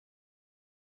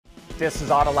This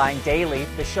is Autoline Daily,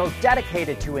 the show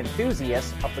dedicated to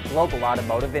enthusiasts of the global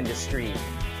automotive industry.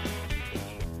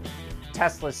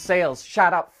 Tesla's sales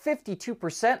shot up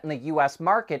 52% in the U.S.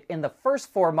 market in the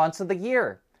first 4 months of the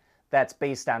year. That's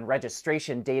based on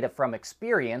registration data from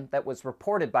Experian that was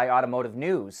reported by Automotive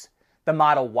News. The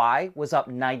Model Y was up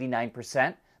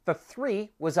 99%, the 3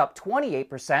 was up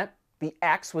 28%, the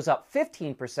X was up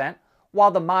 15%, while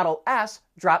the Model S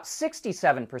dropped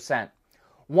 67%.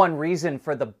 One reason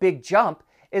for the big jump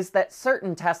is that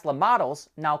certain Tesla models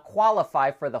now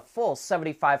qualify for the full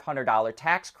 $7,500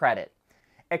 tax credit.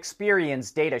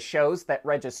 Experian's data shows that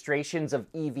registrations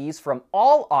of EVs from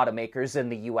all automakers in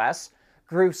the U.S.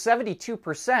 grew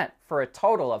 72% for a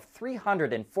total of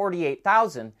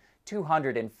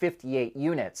 348,258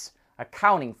 units,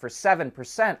 accounting for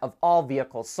 7% of all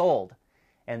vehicles sold.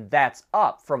 And that's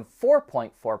up from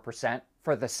 4.4%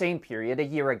 for the same period a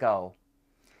year ago.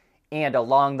 And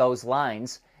along those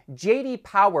lines, J.D.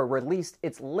 Power released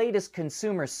its latest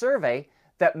consumer survey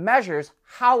that measures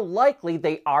how likely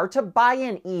they are to buy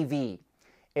an EV.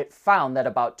 It found that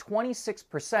about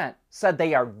 26% said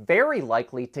they are very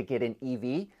likely to get an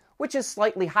EV, which is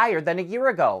slightly higher than a year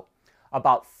ago.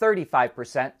 About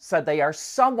 35% said they are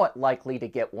somewhat likely to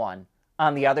get one.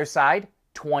 On the other side,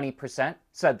 20%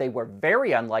 said they were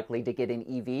very unlikely to get an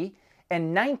EV,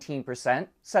 and 19%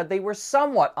 said they were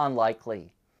somewhat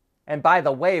unlikely. And by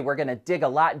the way, we're going to dig a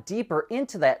lot deeper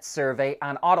into that survey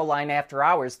on Autoline After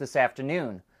Hours this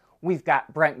afternoon. We've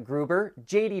got Brent Gruber,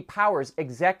 J.D. Power's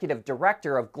Executive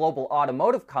Director of Global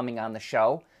Automotive, coming on the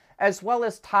show, as well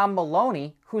as Tom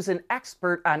Maloney, who's an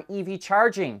expert on EV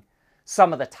charging.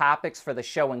 Some of the topics for the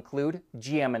show include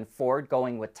GM and Ford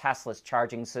going with Tesla's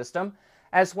charging system,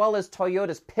 as well as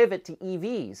Toyota's pivot to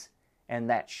EVs. And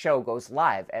that show goes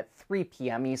live at 3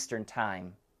 p.m. Eastern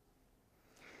Time.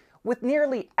 With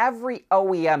nearly every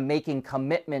OEM making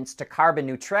commitments to carbon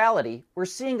neutrality, we're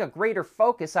seeing a greater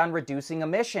focus on reducing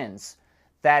emissions.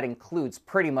 That includes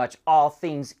pretty much all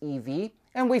things EV,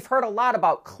 and we've heard a lot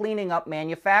about cleaning up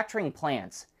manufacturing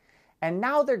plants. And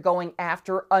now they're going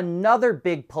after another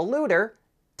big polluter,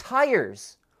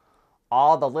 tires.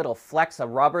 All the little flecks of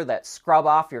rubber that scrub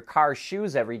off your car's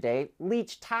shoes every day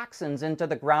leach toxins into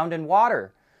the ground and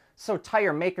water. So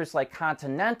tire makers like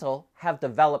Continental have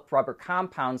developed rubber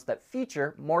compounds that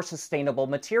feature more sustainable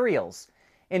materials.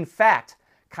 In fact,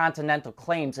 Continental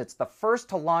claims it's the first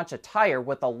to launch a tire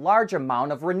with a large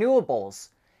amount of renewables.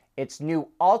 Its new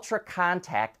Ultra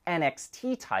Contact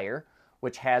NXT tire,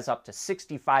 which has up to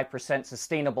 65%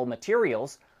 sustainable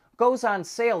materials, goes on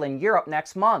sale in Europe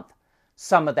next month.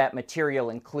 Some of that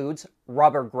material includes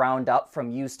rubber ground up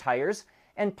from used tires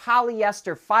and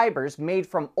polyester fibers made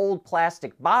from old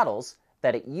plastic bottles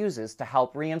that it uses to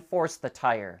help reinforce the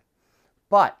tire.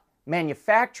 But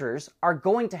manufacturers are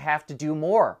going to have to do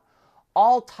more.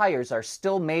 All tires are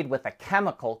still made with a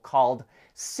chemical called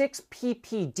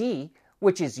 6-PPD,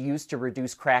 which is used to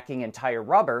reduce cracking in tire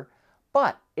rubber,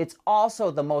 but it's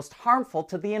also the most harmful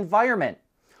to the environment.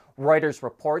 Reuters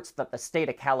reports that the state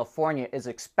of California is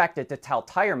expected to tell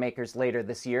tire makers later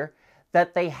this year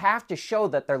that they have to show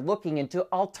that they're looking into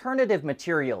alternative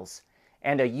materials.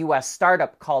 And a U.S.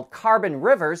 startup called Carbon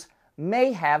Rivers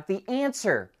may have the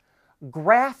answer: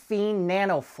 graphene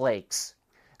nanoflakes.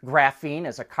 Graphene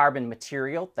is a carbon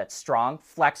material that's strong,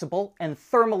 flexible, and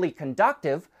thermally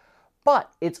conductive,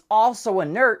 but it's also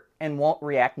inert and won't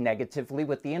react negatively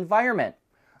with the environment.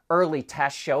 Early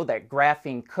tests show that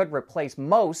graphene could replace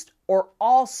most or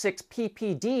all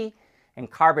 6-PPD, and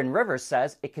Carbon Rivers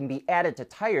says it can be added to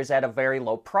tires at a very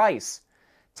low price.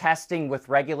 Testing with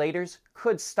regulators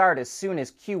could start as soon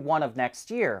as Q1 of next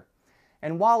year.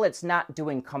 And while it's not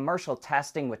doing commercial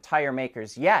testing with tire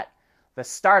makers yet, the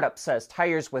startup says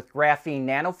tires with graphene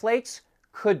nanoflakes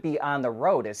could be on the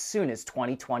road as soon as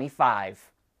 2025.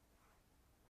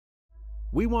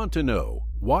 We want to know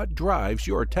what drives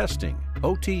your testing.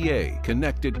 OTA,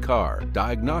 connected car,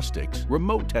 diagnostics,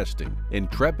 remote testing.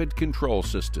 Intrepid Control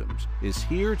Systems is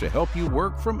here to help you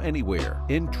work from anywhere.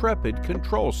 Intrepid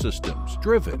Control Systems,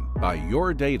 driven by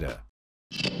your data.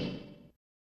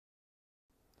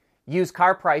 Used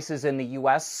car prices in the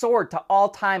U.S. soared to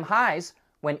all-time highs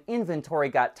when inventory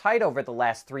got tight over the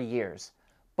last 3 years,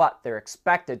 but they're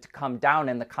expected to come down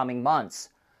in the coming months.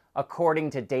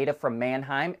 According to data from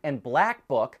Manheim and Black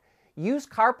Book, used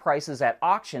car prices at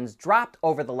auctions dropped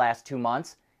over the last 2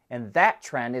 months, and that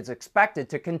trend is expected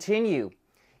to continue.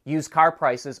 Used car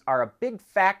prices are a big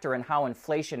factor in how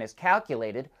inflation is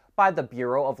calculated by the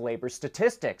Bureau of Labor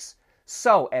Statistics.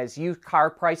 So as used car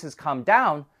prices come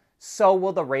down, so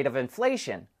will the rate of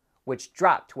inflation, which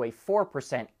dropped to a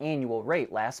 4% annual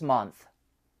rate last month.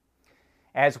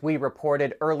 As we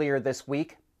reported earlier this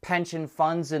week, pension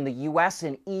funds in the US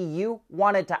and EU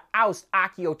wanted to oust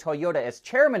Akio Toyoda as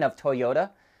chairman of Toyota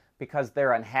because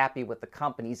they're unhappy with the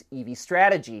company's EV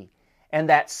strategy. And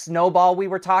that snowball we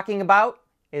were talking about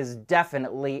is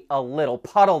definitely a little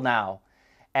puddle now.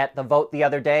 At the vote the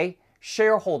other day,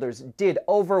 shareholders did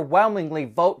overwhelmingly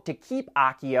vote to keep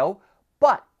Akio,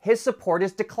 but his support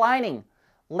is declining.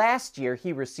 Last year,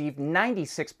 he received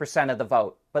 96% of the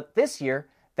vote, but this year,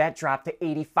 that dropped to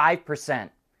 85%.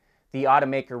 The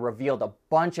automaker revealed a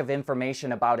bunch of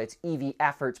information about its EV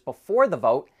efforts before the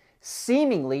vote,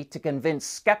 seemingly to convince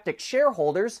skeptic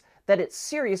shareholders that it's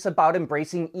serious about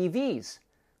embracing EVs.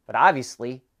 But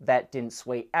obviously, that didn't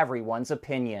sway everyone's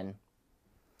opinion.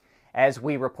 As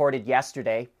we reported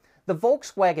yesterday, the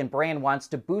Volkswagen brand wants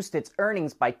to boost its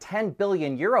earnings by 10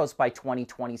 billion euros by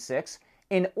 2026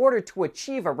 in order to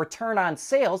achieve a return on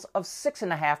sales of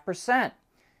 6.5%.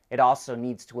 It also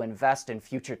needs to invest in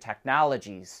future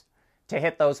technologies. To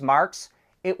hit those marks,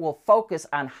 it will focus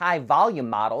on high-volume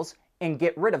models and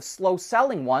get rid of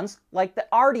slow-selling ones like the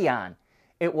Arteon.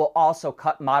 It will also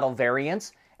cut model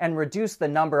variants and reduce the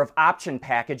number of option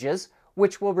packages,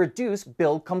 which will reduce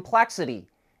build complexity.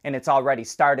 And it's already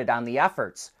started on the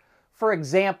efforts. For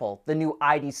example, the new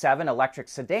ID.7 electric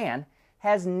sedan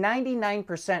has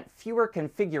 99% fewer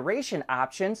configuration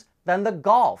options than the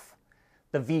Golf.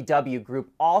 The VW Group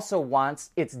also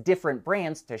wants its different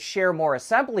brands to share more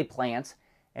assembly plants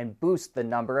and boost the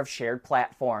number of shared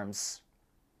platforms.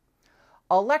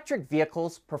 Electric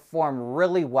vehicles perform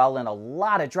really well in a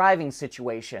lot of driving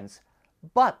situations,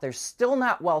 but they're still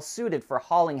not well suited for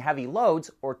hauling heavy loads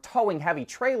or towing heavy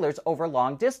trailers over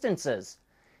long distances.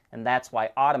 And that's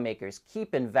why automakers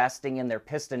keep investing in their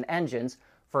piston engines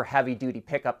for heavy-duty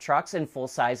pickup trucks and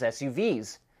full-size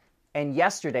SUVs. And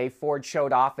yesterday, Ford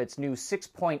showed off its new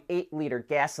 6.8-liter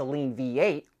gasoline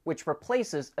V8, which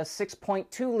replaces a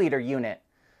 6.2-liter unit.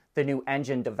 The new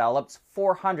engine develops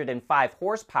 405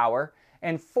 horsepower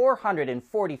and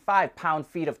 445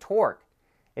 pound-feet of torque.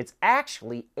 It's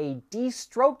actually a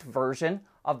de-stroked version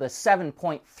of the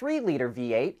 7.3-liter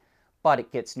V8, but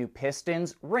it gets new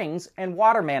pistons, rings, and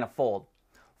water manifold.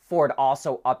 Ford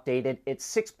also updated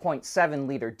its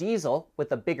 6.7-liter diesel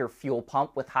with a bigger fuel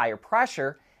pump with higher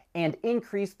pressure and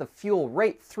increased the fuel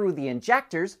rate through the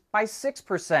injectors by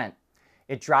 6%.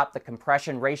 It dropped the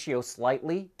compression ratio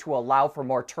slightly to allow for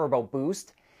more turbo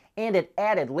boost, and it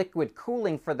added liquid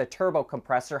cooling for the turbo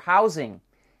compressor housing.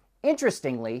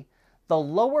 Interestingly, the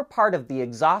lower part of the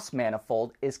exhaust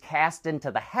manifold is cast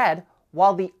into the head,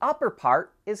 while the upper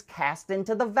part is cast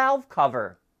into the valve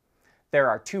cover. There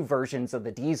are two versions of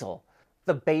the diesel.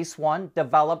 The base one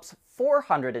develops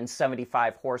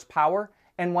 475 horsepower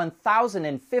and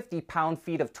 1,050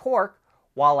 pound-feet of torque,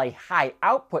 while a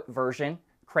high-output version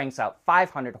cranks out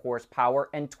 500 horsepower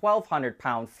and 1,200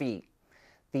 pound-feet.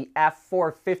 The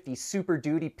F450 Super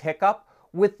Duty pickup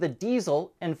with the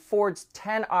diesel and Ford's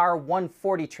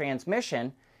 10R140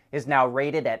 transmission is now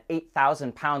rated at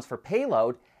 8,000 pounds for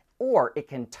payload, or it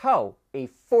can tow a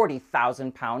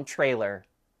 40,000-pound trailer.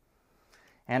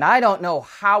 And I don't know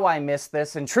how I missed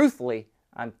this, and truthfully,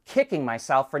 I'm kicking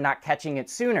myself for not catching it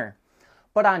sooner.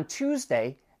 But on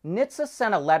Tuesday, NHTSA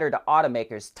sent a letter to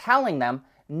automakers telling them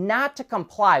not to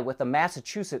comply with a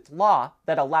Massachusetts law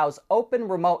that allows open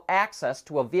remote access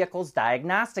to a vehicle's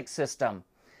diagnostic system.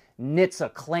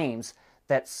 NHTSA claims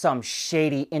that some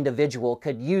shady individual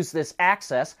could use this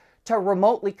access to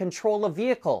remotely control a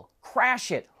vehicle,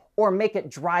 crash it, or make it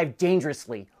drive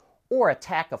dangerously, or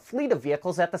attack a fleet of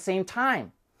vehicles at the same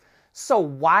time. So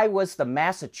why was the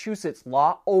Massachusetts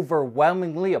law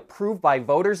overwhelmingly approved by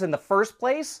voters in the first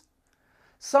place?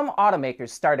 Some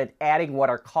automakers started adding what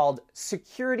are called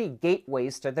security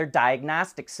gateways to their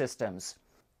diagnostic systems.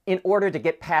 In order to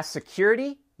get past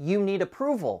security, you need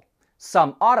approval.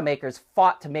 Some automakers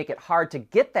fought to make it hard to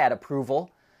get that approval,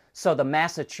 so the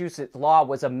Massachusetts law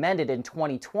was amended in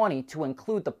 2020 to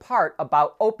include the part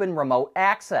about open remote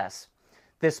access.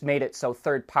 This made it so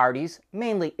third parties,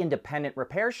 mainly independent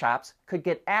repair shops, could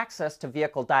get access to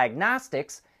vehicle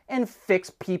diagnostics and fix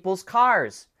people's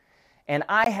cars. And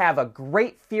I have a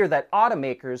great fear that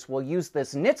automakers will use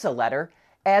this NHTSA letter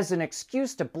as an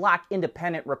excuse to block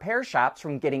independent repair shops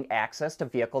from getting access to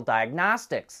vehicle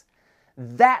diagnostics.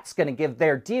 That's going to give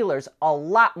their dealers a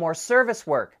lot more service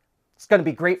work. It's going to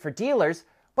be great for dealers,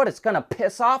 but it's going to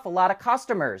piss off a lot of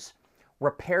customers.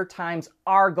 Repair times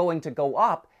are going to go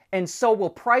up, and so will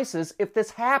prices if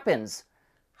this happens.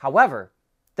 However,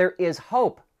 there is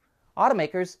hope.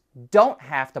 Automakers don't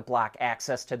have to block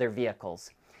access to their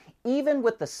vehicles. Even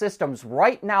with the systems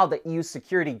right now that use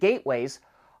security gateways,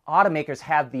 Automakers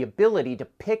have the ability to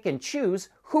pick and choose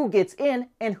who gets in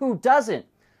and who doesn't,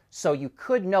 so you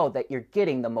could know that you're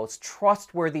getting the most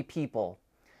trustworthy people.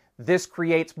 This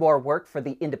creates more work for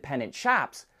the independent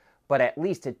shops, but at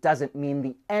least it doesn't mean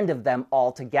the end of them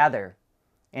altogether.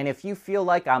 And if you feel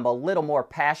like I'm a little more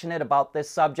passionate about this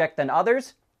subject than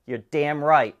others, you're damn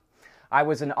right. I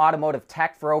was in automotive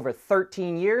tech for over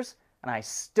 13 years, and I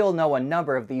still know a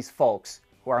number of these folks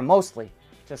who are mostly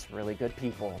just really good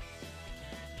people.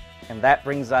 And that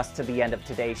brings us to the end of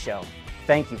today's show.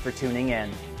 Thank you for tuning in.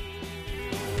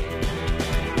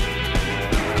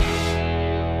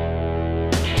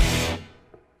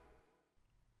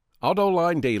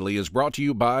 AutoLine Daily is brought to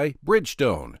you by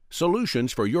Bridgestone,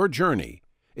 solutions for your journey.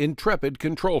 Intrepid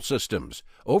Control Systems,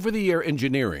 over-the-air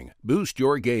engineering, boost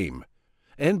your game.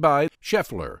 And by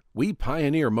Schaeffler, we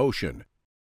pioneer motion.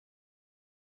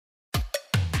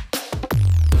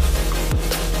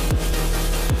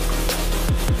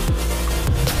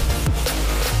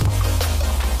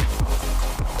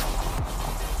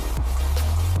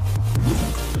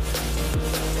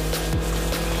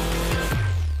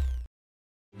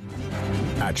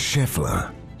 At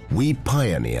Schaeffler, we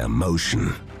pioneer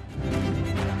motion.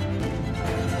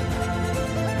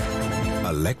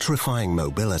 Electrifying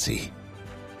mobility,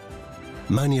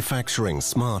 manufacturing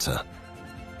smarter,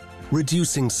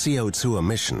 reducing CO2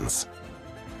 emissions,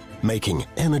 making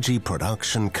energy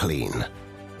production clean.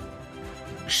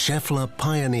 Schaeffler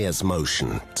pioneers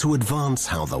motion to advance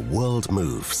how the world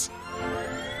moves.